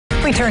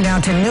We turn now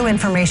to new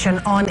information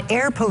on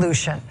air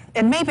pollution.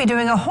 It may be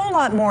doing a whole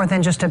lot more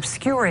than just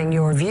obscuring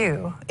your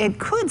view. It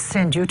could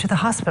send you to the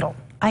hospital.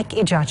 Ike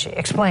Ijachi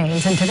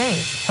explains in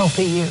today's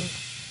Healthy You.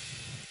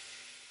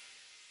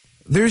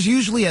 There's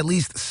usually at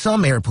least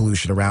some air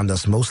pollution around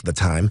us most of the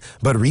time,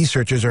 but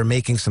researchers are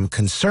making some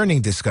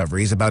concerning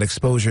discoveries about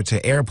exposure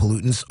to air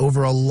pollutants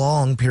over a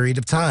long period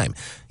of time,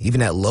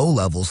 even at low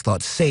levels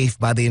thought safe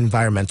by the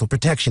Environmental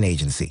Protection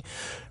Agency.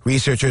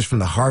 Researchers from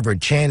the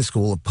Harvard Chan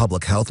School of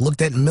Public Health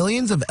looked at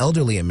millions of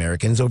elderly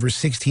Americans over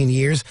 16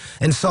 years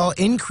and saw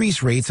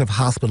increased rates of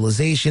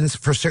hospitalizations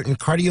for certain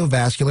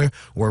cardiovascular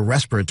or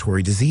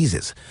respiratory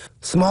diseases.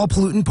 Small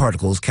pollutant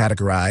particles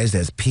categorized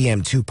as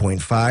PM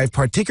 2.5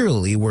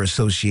 particularly were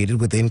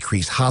associated with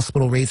increased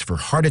hospital rates for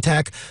heart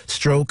attack,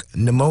 stroke,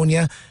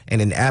 pneumonia,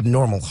 and an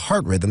abnormal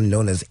heart rhythm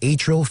known as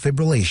atrial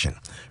fibrillation.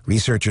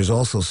 Researchers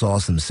also saw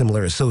some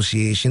similar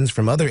associations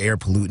from other air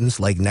pollutants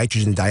like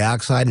nitrogen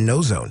dioxide and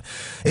ozone.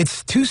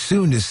 It's too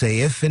soon to say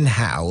if and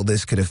how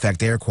this could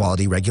affect air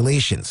quality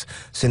regulations,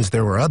 since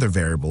there were other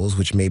variables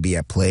which may be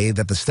at play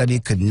that the study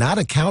could not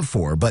account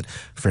for, but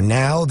for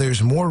now,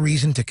 there's more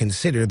reason to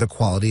consider the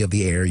quality of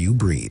the air you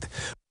breathe.